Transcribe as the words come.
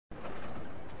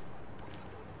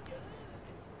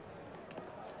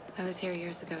I was here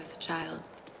years ago as a child.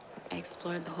 I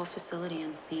explored the whole facility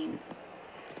unseen.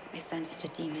 I sensed a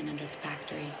demon under the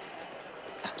factory.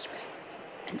 The succubus.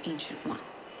 An ancient one.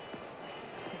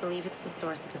 I believe it's the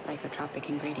source of the psychotropic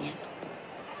ingredient.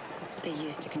 That's what they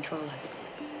use to control us.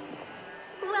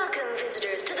 Welcome,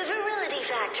 visitors, to the Virility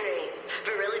Factory.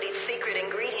 Virility's secret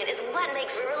ingredient is what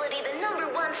makes Virility the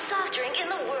 #1 soft drink in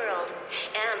the world.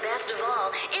 And best of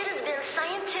all, it has been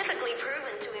scientifically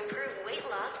proven to improve weight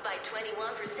loss by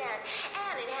 21%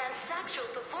 and enhance sexual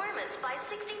performance by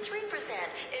 63%.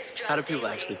 How do people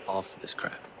actually fall for this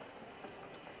crap?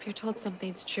 If you're told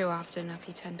something's true often enough,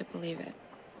 you tend to believe it.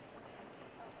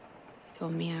 They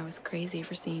told me I was crazy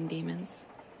for seeing demons.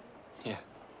 Yeah.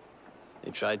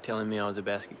 They tried telling me I was a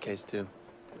basket case, too.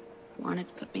 Wanted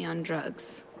to put me on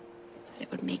drugs. Said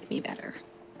it would make me better.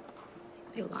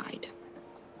 They lied.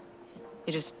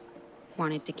 They just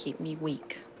wanted to keep me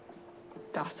weak.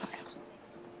 Docile.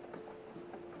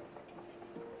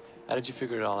 How did you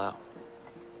figure it all out?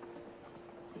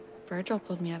 Vergil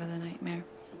pulled me out of the nightmare.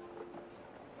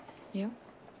 You?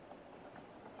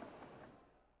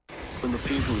 When the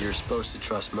people you're supposed to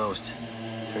trust most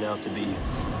turn out to be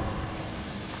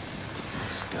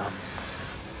scum,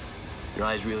 your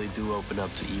eyes really do open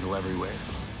up to evil everywhere.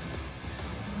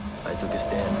 I took a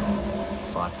stand,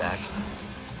 fought back,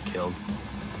 killed,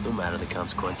 no matter the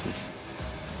consequences.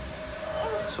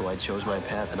 So I chose my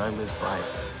path and I lived by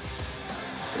it.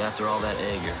 And after all that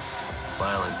anger,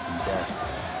 violence, and death,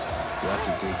 you have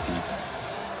to dig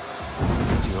deep. Dig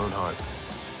into your own heart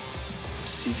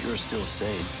to see if you're still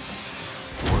sane,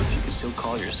 or if you can still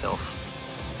call yourself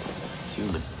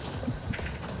human.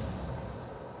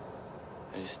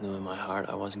 I just knew in my heart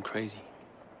I wasn't crazy.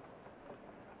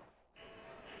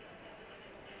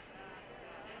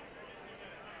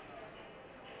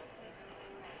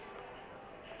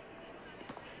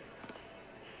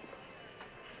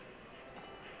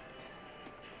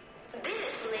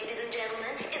 This, ladies and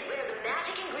gentlemen, is where the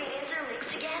magic ingredients are mixed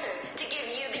together to give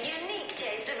you the unique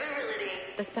taste of virility.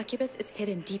 The succubus is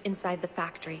hidden deep inside the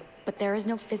factory, but there is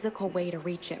no physical way to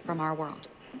reach it from our world.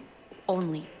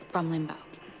 Only from Limbo.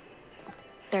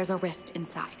 There's a rift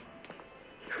inside.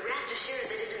 Rest assured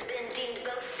that it has been deemed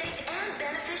both safe and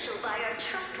beneficial by our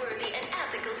trustworthy and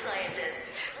ethical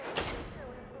scientists.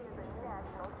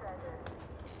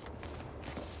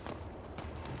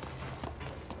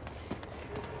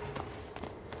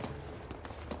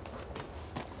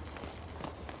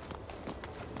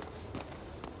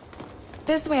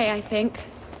 This way, I think.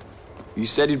 You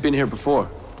said you'd been here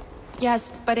before.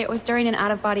 Yes, but it was during an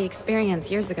out-of-body experience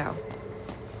years ago.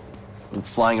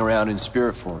 Flying around in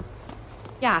spirit form.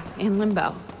 Yeah, in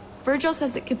Limbo. Vergil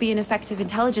says it could be an effective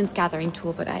intelligence-gathering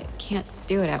tool, but I can't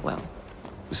do it at will.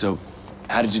 So,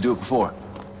 how did you do it before?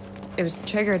 It was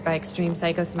triggered by extreme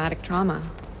psychosomatic trauma.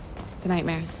 To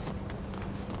nightmares.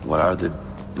 What are the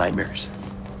nightmares?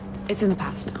 It's in the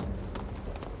past now.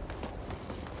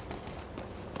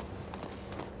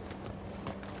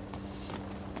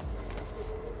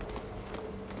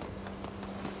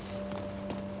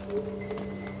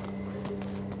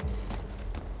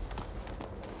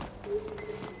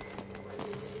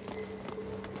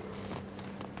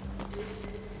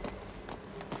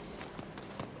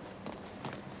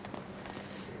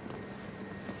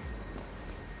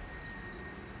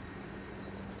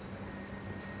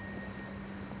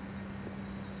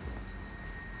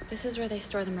 This is where they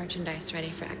store the merchandise ready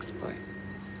for export.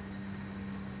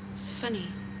 It's funny.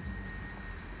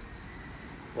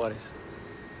 What is?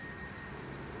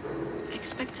 I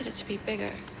expected it to be bigger.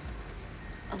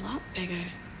 A lot bigger.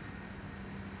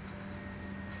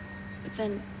 But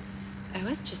then, I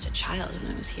was just a child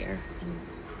when I was here, and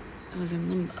I was in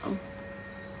Limbo.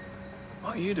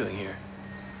 What are you doing here?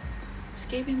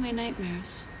 Escaping my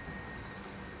nightmares.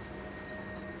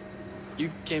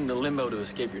 You came to Limbo to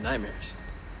escape your nightmares.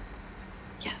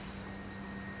 Yes.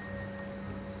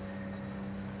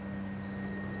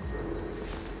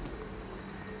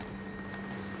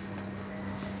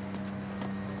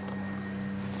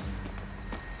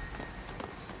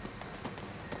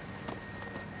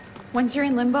 Once you're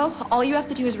in Limbo, all you have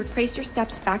to do is retrace your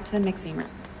steps back to the mixing room.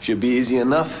 Should be easy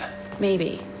enough.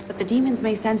 Maybe, but the demons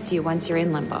may sense you once you're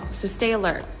in Limbo, so stay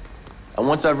alert. And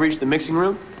once I've reached the mixing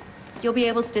room? You'll be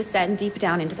able to descend deep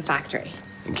down into the factory.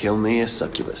 And kill me a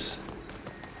succubus.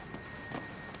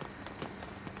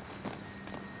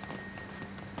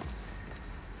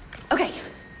 Okay,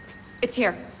 it's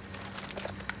here.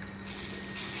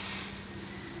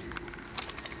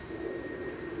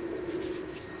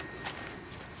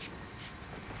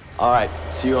 All right,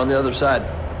 see you on the other side.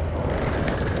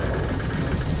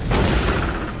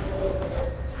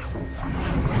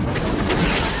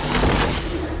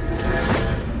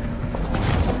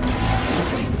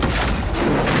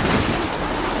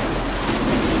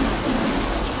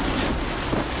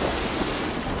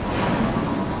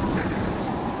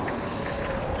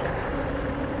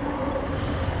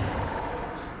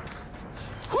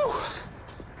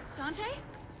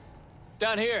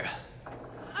 Down here.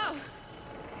 Oh,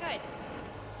 good.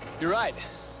 You're right.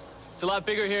 It's a lot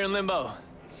bigger here in Limbo.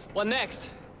 What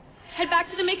next? Head back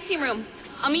to the mixing room.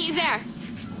 I'll meet you there.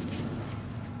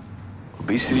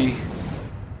 Obesity,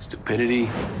 stupidity,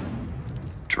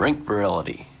 drink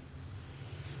virility.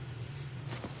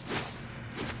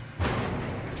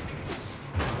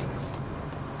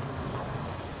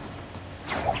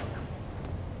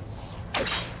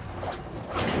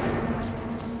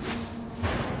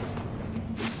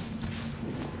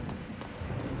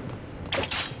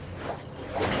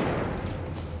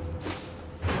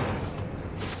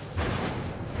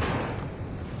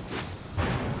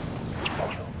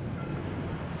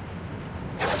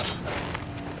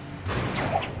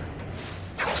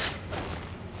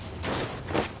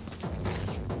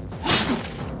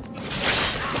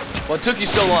 What took you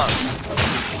so long?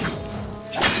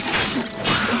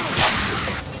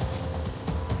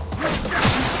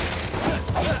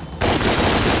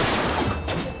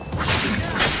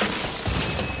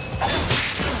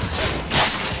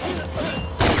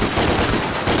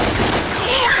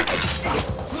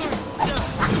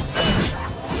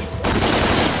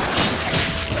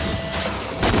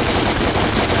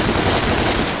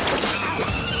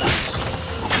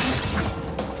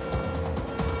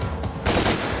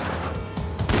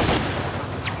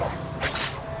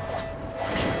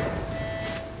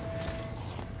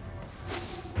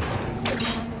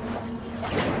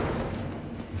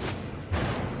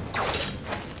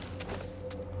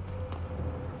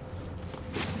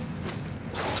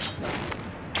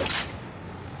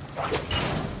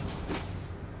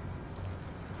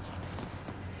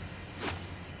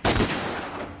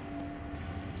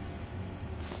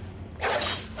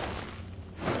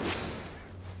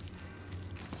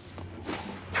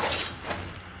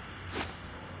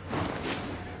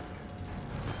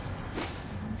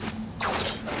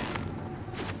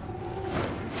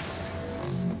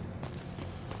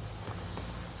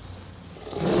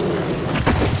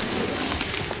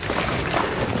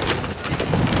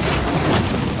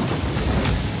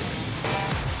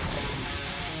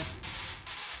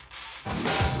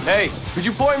 Hey, could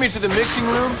you point me to the mixing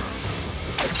room?